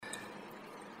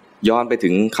ย้อนไปถึ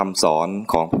งคำสอน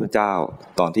ของพระพุทธเจ้า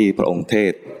ตอนที่พระองค์เท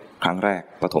ศครั้งแรก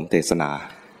ปฐมเทศนา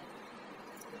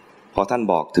พอท่าน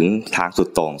บอกถึงทางสุด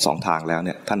โต่งสองทางแล้วเ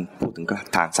นี่ยท่านพูดถึง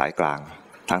ทางสายกลาง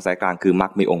ทางสายกลางคือมร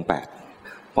รคมีองค์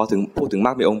8พอถึงพูดถึงม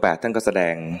รรคมีองค์8ท่านก็แสด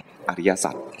งอริย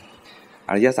สัจ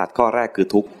อริยสัจข้อแรกคือ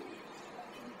ทุกข์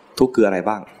ทุกข์คืออะไร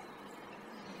บ้าง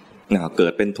เกิ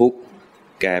ดเป็นทุกข์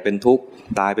แก่เป็นทุกข์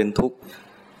ตายเป็นทุกข์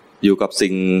อยู่กับ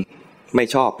สิ่งไม่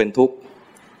ชอบเป็นทุกข์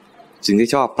สิ่งที่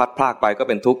ชอบพลัดพรากไปก็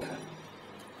เป็นทุกข์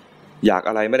อยาก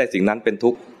อะไรไม่ได้สิ่งนั้นเป็นทุ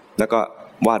กข์แล้วก็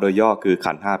ว่าโดยย่อคือ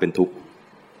ขันธ์5เป็นทุกข์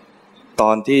ต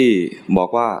อนที่บอก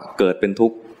ว่าเกิดเป็นทุ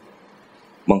กข์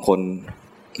บางคน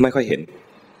ไม่ค่อยเห็น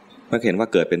ว่า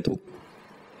เกิดเป็นทุกข์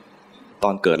ต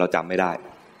อนเกิดเราจำไม่ได้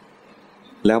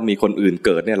แล้วมีคนอื่นเ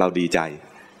กิดเนี่ยเราดีใจ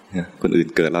คนอื่น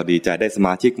เกิดเราดีใจได้สม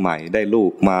าชิกใหม่ได้ลู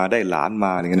กมาได้หลานม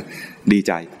าอย่างเงี้ยดีใ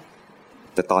จ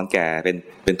แต่ตอนแก่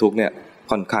เป็นทุกข์เนี่ย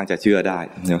ค่อนข้างจะเชื่อได้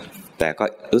นะแต่ก็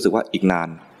รู้สึกว่าอีกนาน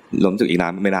รู้สึกอีกนา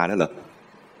นไม่นานแล้วเหรอ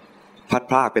พัด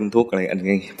พรากเป็นทุกข์อะไรอัน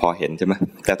นี้พอเห็นใช่ไหม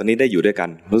แต่ตอนนี้ได้อยู่ด้วยกัน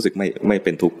รู้สึกไม่เ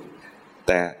ป็นทุกข์แ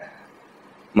ต่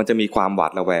มันจะมีความหวา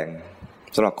ดระแวง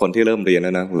สำหรับคนที่เริ่มเรียนแ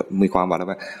ล้วนะมีความหวาดระแ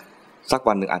วงสัก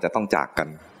วันหนึ่งอาจจะต้องจากกัน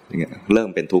อย่างเงี้ยเริ่ม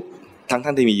เป็นทุกข์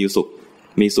ทั้งที่มี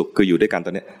สุขคืออยู่ด้วยกันต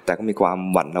อนนี้แต่ก็มีความ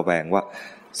หวั่นระแวงว่า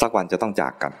สักวันจะต้องจา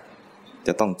กกันจ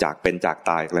ะต้องจากเป็นจาก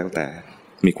ตายแล้วแต่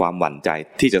มีความหวั่นใจ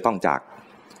ที่จะต้องจาก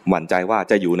หวั่นใจว่า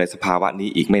จะอยู่ในสภาวะนี้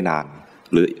อีกไม่นาน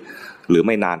หรือไ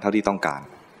ม่นานเท่าที่ต้องการ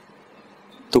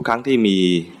ทุกครั้งที่มี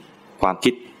ความ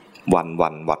คิดหวั่นห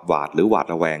วาดหรือหวาด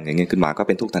ระแวงอย่างเงี้ยขึ้นมาก็เ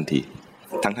ป็นทุกข์ทันที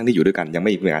ทั้งที่อยู่ด้วยกันยังไ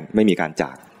ม่มีการจ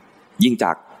ากยิ่งจ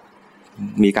าก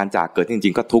มีการจากเกิดจ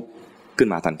ริงๆก็ทุกข์ขึ้น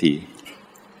มาทันที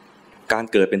การ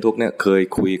เกิดเป็นทุกข์เนี่ยเคย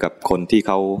คุยกับคนที่เ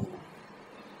ขา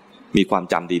มีความ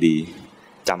จำดี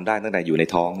ๆจำได้ตั้งแต่อยู่ใน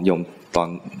ท้องโยมตอน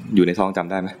อยู่ในท้องจ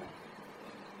ำได้ไหม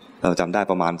เราจำได้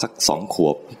ประมาณสัก2 ขว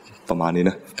บประมาณนี้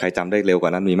นะใครจำได้เร็วกว่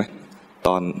านั้นมีไหมต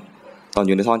อนอ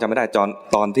ยู่ในท้องจำไม่ได้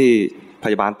ตอนที่พ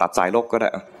ยาบาลตัดสายรกก็ได้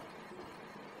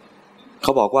เข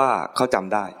าบอกว่าเขาจ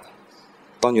ำได้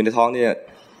ตอนอยู่ในท้องเนี่ย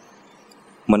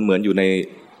มันเหมือนอยู่ใ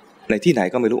นที่ไหน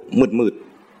ก็ไม่รู้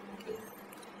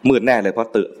มืดแน่เลยเพราะ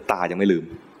ตายังไม่ลืม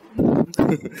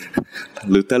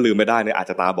หรือถ้าลืมไม่ได้เนี่ยอาจ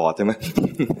จะตาบอดใช่ไหม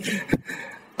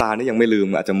ตานี่ยังไม่ลืม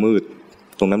อาจจะมืด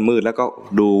ตรงนั้นมืดแล้วก็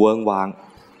ดูเวิ้งว้าง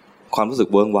ความรู้สึก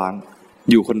เวิ้งว้าง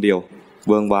อยู่คนเดียว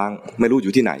เวิ้งว้างไม่รู้อ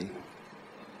ยู่ที่ไหน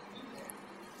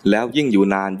แล้วยิ่งอยู่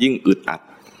นานยิ่งอึด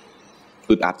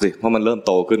อัดสิเพราะมันเริ่มโ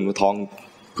ตขึ้นท้อง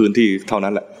พื้นที่เท่า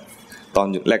นั้นแหละตอน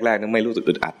แรกๆนั้นไม่รู้สึก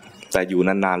อึดอัดแต่อยู่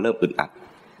นานๆเริ่มอึดอัด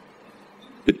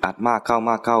มากเ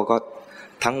ข้าก็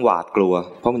ทั้งหวาดกลัว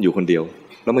เพราะมันอยู่คนเดียว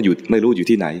แล้วมันอยู่ไม่รู้อยู่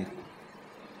ที่ไหน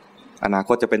อนาค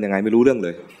ตจะเป็นยังไงไม่รู้เรื่องเล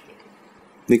ย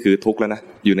นี่คือทุกข์แล้วนะ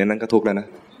อยู่ในนั้นก็ทุกข์แล้วนะ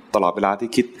ตลอดเวลาที่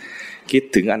คิด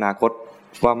ถึงอนาคต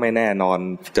ว่าไม่แน่นอน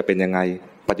จะเป็นยังไง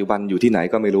ปัจจุบันอยู่ที่ไหน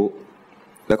ก็ไม่รู้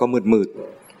แล้วก็มืด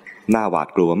หน้าหวาด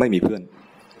กลัวไม่มีเพื่อน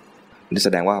นี่แส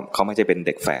ดงว่าเขาไม่ใช่เป็นเ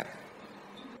ด็กแ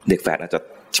ฝดอาจจะ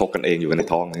ชกกันเองอยู่ใน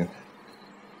ท้องเนี่ย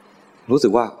รู้สึ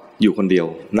กว่าอยู่คนเดียว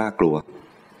น่ากลัว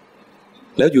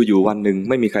แล้วอยู่วันหนึ่ง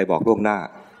ไม่มีใครบอกล่วงหน้า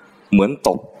เหมือนต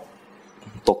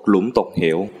กหลุมตกเห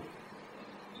ว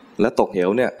แล้วตกเหว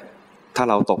เนี่ยถ้า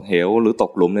เราตกเหวหรือต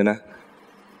กหลุมเนี่ยนะ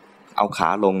เอาขา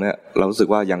ลงเนี่ยเรารู้สึก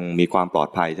ว่ายังมีความปลอด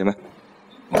ภัยใช่ไหม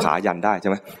ขายันได้ใช่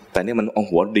ไหมแต่นี่มันเอา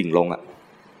หัวดิ่งลง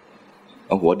เ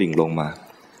อาหัวดิ่งลงมา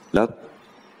แล้ว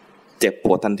เจ็บป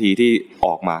วดทันทีที่อ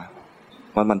อกมา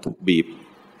มันถูกบี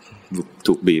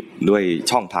บด้วย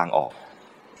ช่องทางออก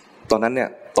ตอนนั้นเนี่ย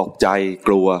ตกใจก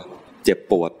ลัวเจ็บ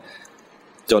ปวด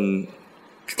จน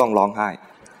ต้องร้องไห้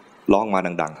ร้องมา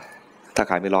ดังๆถ้าใ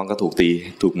ครไม่ร้องก็ถูกตี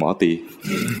ถูกหมอตี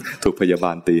ถูกพยาบ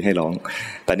าลตีให้ร้อง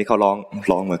แต่นี่เขาร้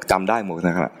องเหมือนจำได้หมด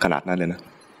ขนาดนั้นเลยนะ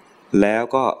แล้ว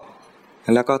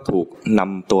ก็ถูกน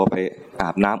ำตัวไปอา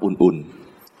บน้ำอุ่น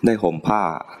ๆได้ห่มผ้า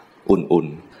อุ่น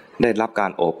ๆได้รับกา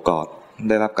รโอบกอด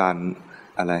ได้รับการ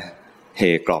อะไรเ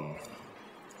ห่กล่อม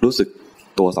รู้สึก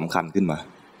ตัวสำคัญขึ้นมา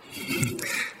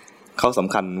เขาส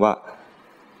ำคัญว่า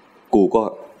กู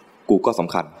ก็ส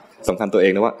ำคัญตัวเอ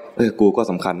งนะว่ากูก็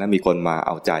สำคัญนะมีคนมาเ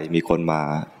อาใจมีคน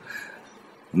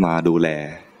มาดูแล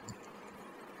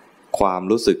ความ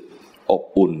รู้สึกอบ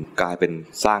อุ่นกลายเป็น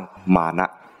สร้างมานะ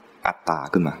อัตตา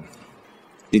ขึ้นมา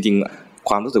จริงๆ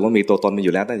ความรู้สึกว่ามีตัวตนมันอ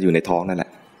ยู่แล้วตั้งแต่อยู่ในท้องนั่นแหล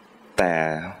ะแต่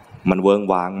มันเวิ้ง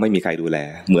ว้างไม่มีใครดูแล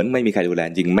เหมือนไม่มีใครดูแล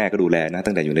จริงแม่ก็ดูแลนะ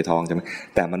ตั้งแต่อยู่ในท้องใช่ไหม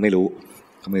แต่มันไม่รู้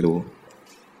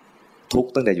ทุกข์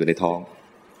ตั้งแต่อยู่ในท้อง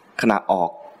ขณ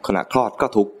ะคลอดก็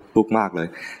ทุกข์มากเลย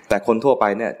แต่คนทั่วไป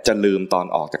เนี่ยจะลืมตอน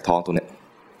ออกจากท้องตัวเนี้ย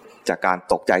จากการ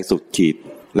ตกใจสุดขีด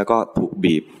แล้วก็ถูก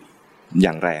บีบอ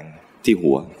ย่างแรงที่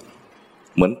หัว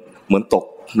เหมือนตก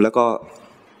แล้วก็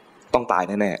ต้องตาย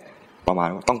แน่ๆประมาณ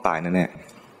ต้องตายแน่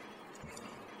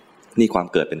ๆ นี่ความ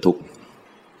เกิดเป็นทุกข์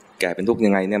แก่เป็นทุกข์ยั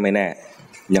งไงเนี่ยไม่แน่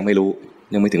ยังไม่รู้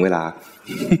ยังไม่ถึงเวลา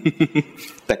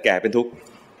แต่แก่เป็นทุกข์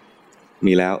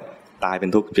มีแล้วตายเป็น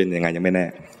ทุกข์เป็นยังไงยังไม่แน่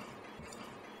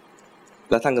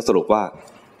แล้วท่านก็สรุปว่า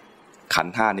ขัน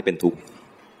ธ์ห้านี่เป็นทุกข์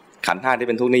ขันธ์ห้าที่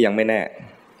เป็นทุกข์นี่ยังไม่แน่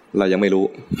เรายังไม่รู้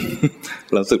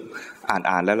เราสึก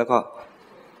อ่านแล้วก็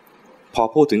พอ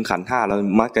พูดถึงขันธ์ห้าเรา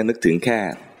มักจะนึกถึงแค่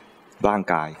ร่าง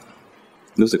กาย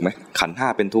รู้สึกไหมขันธ์ห้า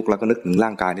เป็นทุกข์แล้วก็นึกถึงร่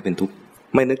างกายนี่เป็นทุกข์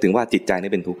ไม่นึกถึงว่าจิตใจ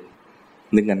นี่เป็นทุกข์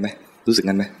นึกงั้นไหมรู้สึก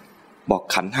งั้นไหมบอก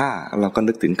ขันธ์ห้าเราก็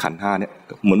นึกถึงขันธ์ห้าเนี่ย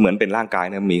เหมือนเป็นร่างกาย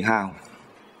เนี่ยมีห้า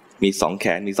มีสองแข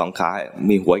นมีสองขา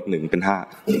มีหัวอีกหนึ่งเป็นห้า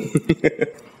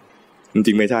จ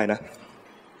ริงๆไม่ใช่นะ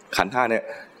ขันธ์ห้าเนี่ย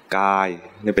กาย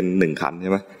เนี่ยเป็นหนึ่งขันธ์ใ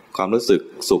ช่ไหมความรู้สึก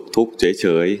สุขทุกข์เฉ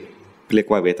ยๆเรียก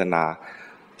ว่าเวทนา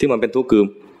ที่มันเป็นทุกข์คือ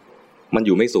มันอ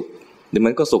ยู่ไม่สุขเดี๋ยว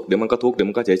มันก็สุขเดี๋ยวมันก็ทุกข์เดี๋ยว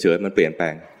มันก็เฉยๆมันเปลี่ยนแปล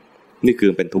งนี่คือ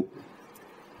เป็นทุกข์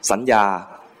สัญญา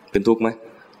เป็นทุกข์ไหม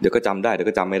เดี๋ยวก็จำได้เดี๋ยว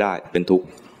ก็จำไม่ได้เป็นทุกข์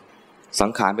สั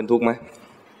งขารเป็นทุกข์ไหม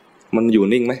มันอยู่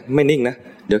นิ่งไหมไม่นิ่งนะ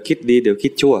เดี๋ยวคิดดีเดี๋ยวคิ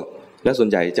ดชั่วและส่วน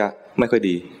ใหญ่จะไม่ค่อย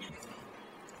ดี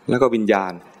แล้วก็วิญญา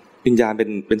ณ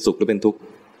เป็นสุขหรือเป็นทุกข์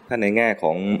ถ้าในแง่ข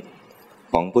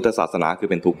องพุทธศาสนาคือ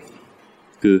เป็นทุกข์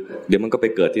คือเดี๋ยวมันก็ไป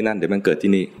เกิดที่นั่นเดี๋ยวมันเกิดที่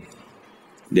นี่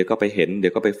เดี๋ยวก็ไปเห็นเดี๋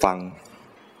ยวก็ไปฟัง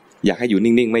อยากให้อยู่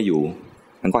นิ่งๆไม่อยู่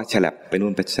มันก็แฉลบไปนู่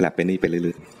นไปแฉลบไปนี่ไปเ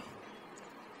รื่อย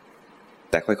ๆ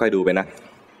แต่ค่อยๆดูไปนะ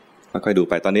ค่อยๆดู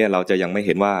ไปตอนนี้เราจะยังไม่เ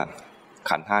ห็นว่า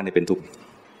ขันธ์ห้านี่เป็นทุกข์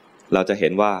เราจะเห็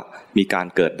นว่ามีการ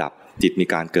เกิดดับจิตมี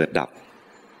การเกิดดับ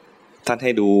ท่านใ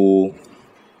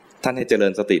ห้เจริ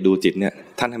ญสติดูจิตเนี่ย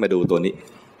ท่านให้มาดูตัวนี้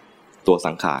ตัว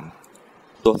สังข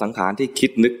ารที่คิ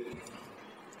ดนึก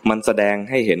มันแสดง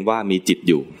ให้เห็นว่ามีจิต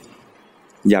อยู่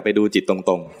อย่าไปดูจิตต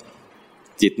รง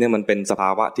ๆจิตเนี่ยมันเป็นสภ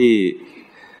าวะ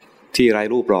ที่ไร้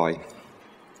รูปรอย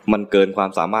มันเกินความ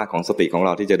สามารถของสติของเร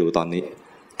าที่จะดูตอนนี้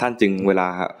ท่านจึงเวลา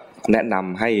แนะน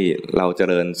ำให้เราเจ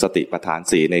ริญสติปัฏฐาน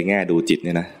4ในแง่ดูจิตเ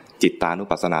นี่ยนะจิตตานุ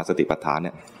ปัสสนาสติปัฏฐานเ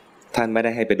นี่ยท่านไม่ไ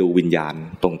ด้ให้ไปดูวิญญาณ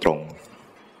ตรง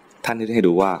ๆท่านให้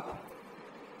ดูว่า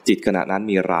จิตขณะนั้น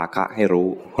มีราคะให้รู้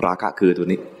ราคะคือตัว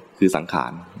นี้คือสังขา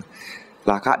ร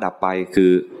ราคะดับไปคื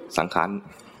อสังขาร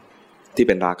ที่เ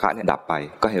ป็นราคะเนี่ยดับไป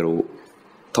ก็ให้รู้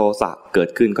โทสะเกิด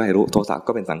ขึ้นก็ให้รู้โทสะ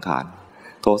ก็เป็นสังขาร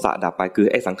โทสะดับไปคือ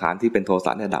ไอ้สังขารที่เป็นโทส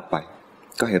ะเนี่ยดับไป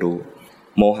ก็ให้รู้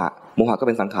โมหะก็เ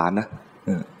ป็นสังขารนะ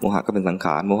โมหะก็เป็นสังข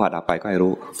ารโมหะดับไปก็ให้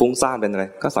รู้ฟุ้งซ่านเป็นอะไร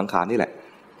ก็สังขารนี่แหละ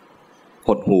ห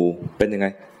ดหู่เป็นยังไง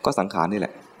ก็สังขารนี่แหล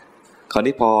ะคราว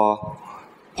นี้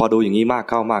พอดูอย่างนี้มาก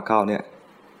เข้าเนี่ย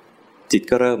จิต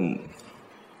ก็เริ่ม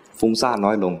ฟุ้งซ่านน้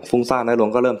อยลง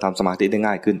ก็เริ่มทำสมาธิได้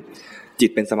ง่ายขึ้นจิต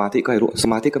เป็นสมาธิก็ให้รู้ส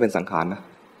มาธิก็เป็นสังขารนะ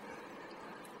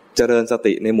เจริญส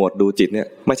ติในหมวดดูจิตเนี่ย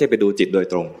ไม่ใช่ไปดูจิตโดย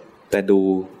ตรงแต่ดู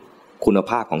คุณ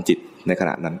ภาพของจิตในข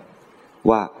ณะนั้น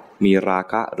ว่ามีรา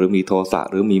คะหรือมีโทสะ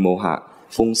หรือมีโมหะ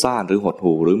ฟุ้งซ่านหรือหด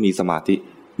หู่หรือมีสมาธิ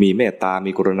มีเมตตา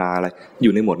มีกรุณาอะไรอ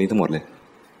ยู่ในหมวดนี้ทั้งหมดเลย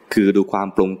คือดูความ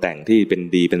ปรุงแต่งที่เป็น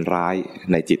ดีเป็นร้าย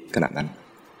ในจิตขณะนั้น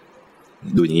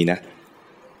ดูอย่างนี้นะ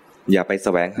อย่าไปแส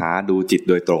วงหาดูจิต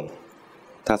โดยตรง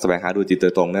ถ้าแสวงหาดูจิตโด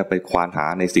ยตรงเนี่ยไปควานหา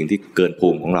ในสิ่งที่เกินภู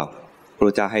มิของเราพร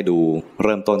ะเจ้าให้ดูเ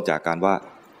ริ่มต้นจากการว่า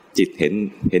จิตเ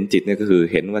ห็นจิตเนี่ยก็คือ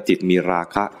เห็นว่าจิตมีรา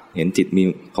คะเห็นจิตมี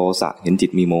โทสะเห็นจิ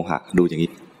ตมีโมหะดูอย่าง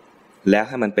นี้แล้วใ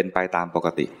ห้มันเป็นไปตามปก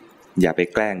ติอย่าไป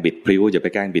แกล้งบิดพริ้วอย่าไป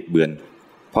แกล้งบิดเบือน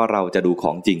เพราะเราจะดูข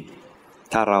องจริง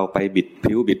ถ้าเราไปบิดพ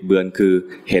ริ้วบิดเบือนคือ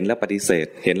เห็นแล้วปฏิเสธ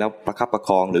เห็นแล้วประคับประค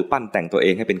องหรือปั้นแต่งตัวเอ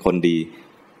งให้เป็นคนดี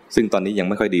ซึ่งตอนนี้ยัง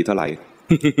ไม่ค่อยดีเท่าไหร่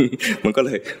มันก็เล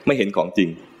ยไม่เห็นของจริง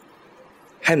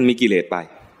ให้มันมีกิเลสไป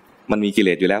มันมีกิเล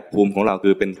สอยู่แล้วภูมิของเรา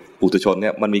คือเป็นปุถุชนเนี่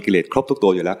ยมันมีกิเลสครบทุกตั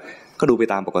วอยู่แล้วก็ดูไป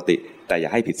ตามปกติแต่อย่า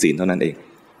ให้ผิดศีลเท่านั้นเอง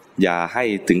อย่าให้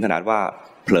ถึงขนาดว่า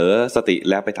เผลอสติ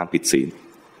แล้วไปทำผิดศีล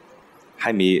ใ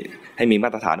ห้มีม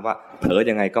าตรฐานว่าเผลอ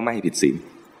ยังไงก็ไม่ให้ผิดศีล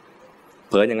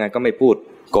เผลอยังไงก็ไม่พูด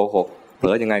โกหกเผล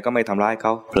อยังไงก็ไม่ทำร้ายเข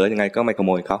าเผลอยังไงก็ไม่ขโ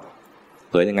มยเขา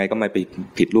เผลอยังไงก็ไม่ไป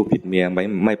ผิดลูกผิดเมีย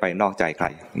ไม่ไปนอกใจใคร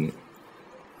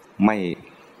ไ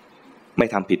ม่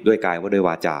ทำผิดด้วยกายว่าด้วยว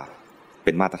าจาเ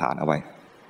ป็นมาตรฐานเอาไว้